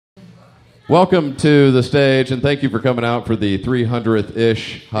welcome to the stage, and thank you for coming out for the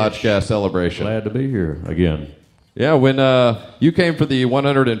 300th-ish Hodgecast celebration. Glad to be here again. Yeah, when you came for the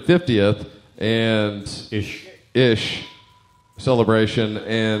 150th and ish celebration,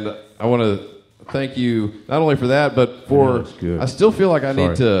 and I want to thank you not only for that, but for I still feel like I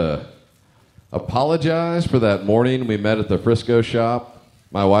need to apologize for that morning we met at the Frisco shop.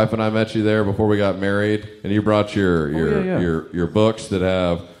 My wife and I met you there before we got married, and you brought your books that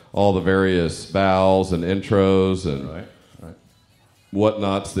have all the various vows and intros and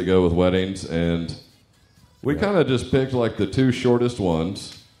whatnots that go with weddings, and we kind of just picked like the two shortest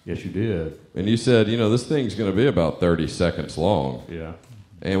ones. Yes, you did. And you said, this thing's going to be about 30 seconds long. Yeah.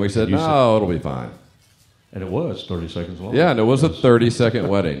 And we said, no, it'll be fine. And it was 30 seconds long. Yeah, and it was a 30-second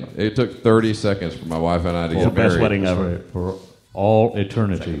wedding. It took 30 seconds for my wife and I to get married. The best wedding ever. Right. For all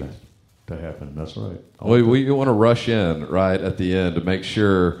eternity to happen. That's right. We want to rush in right at the end to make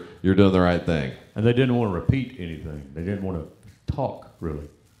sure you're doing the right thing. And they didn't want to repeat anything. They didn't want to talk, really.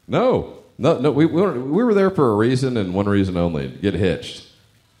 No. We were there for a reason and one reason only, to get hitched.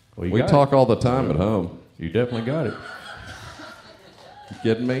 Well, we talk all the time at home. You definitely got it. You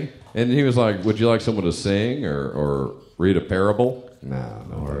kidding me? And he was like, would you like someone to sing or read a parable?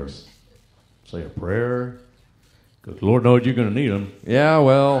 No thanks. Say a prayer. Because Lord knows you're going to need them. Yeah,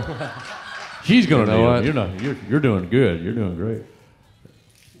 well. She's going to need them. You're doing good. You're doing great.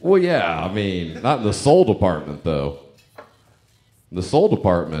 Well, yeah, I mean, not in the soul department, though. The soul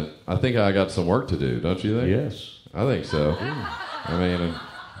department, I think I got some work to do, don't you think? Yes. I think so. I mean,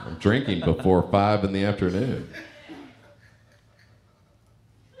 I'm drinking before 5 in the afternoon.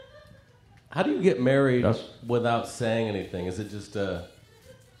 How do you get married without saying anything? Is it just and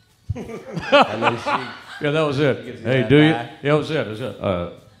then yeah, that was it. Hey, do you? Yeah, that was it.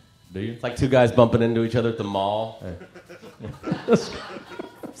 Do you? It's like two guys bumping into each other at the mall. Hey.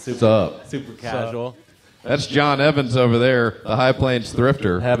 What's up? Super casual. That's John Evans over there, the High Plains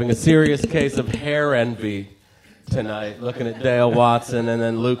thrifter. Having a serious case of hair envy tonight, looking at Dale Watson and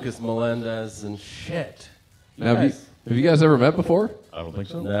then Lucas Melendez and shit. Now, have you guys ever met before? I don't think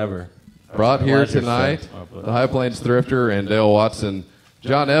so. Never. Brought here tonight, the High Plains thrifter and Dale Watson.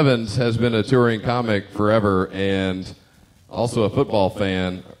 John Evans has been a touring comic forever and also a football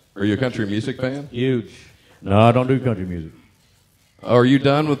fan. Are you a country music fan? Huge. No, I don't do country music. Are you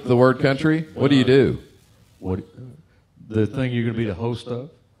done with the word country? What do you do? The thing you're going to be the host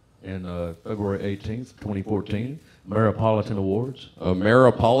of in February 18th, 2014, Ameripolitan Awards.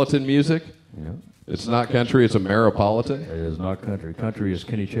 Ameripolitan music? Yeah. It's not country, it's Ameripolitan? It is not country. Country is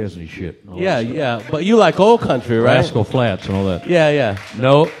Kenny Chesney shit. Yeah. But you like old country, right? Rascal Flats and all that. Yeah.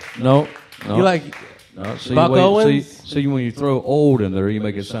 No. You like Buck Owens? See, when you throw old in there, you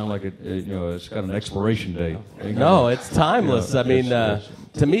make it sound like it's got an expiration date. No, it's timeless. I mean,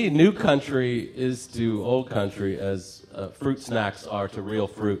 to me, new country is to old country as fruit snacks are to real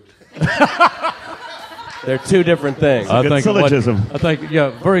fruit. They're two different things. I think syllogism.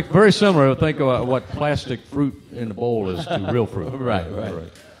 Very, very similar. I think what plastic fruit in the bowl is to real fruit. Right.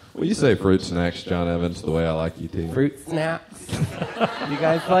 Well, you say fruit snacks, John Evans, the way I like you to. Fruit snacks. You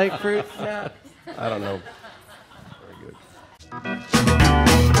guys like fruit snacks? I don't know. Very good.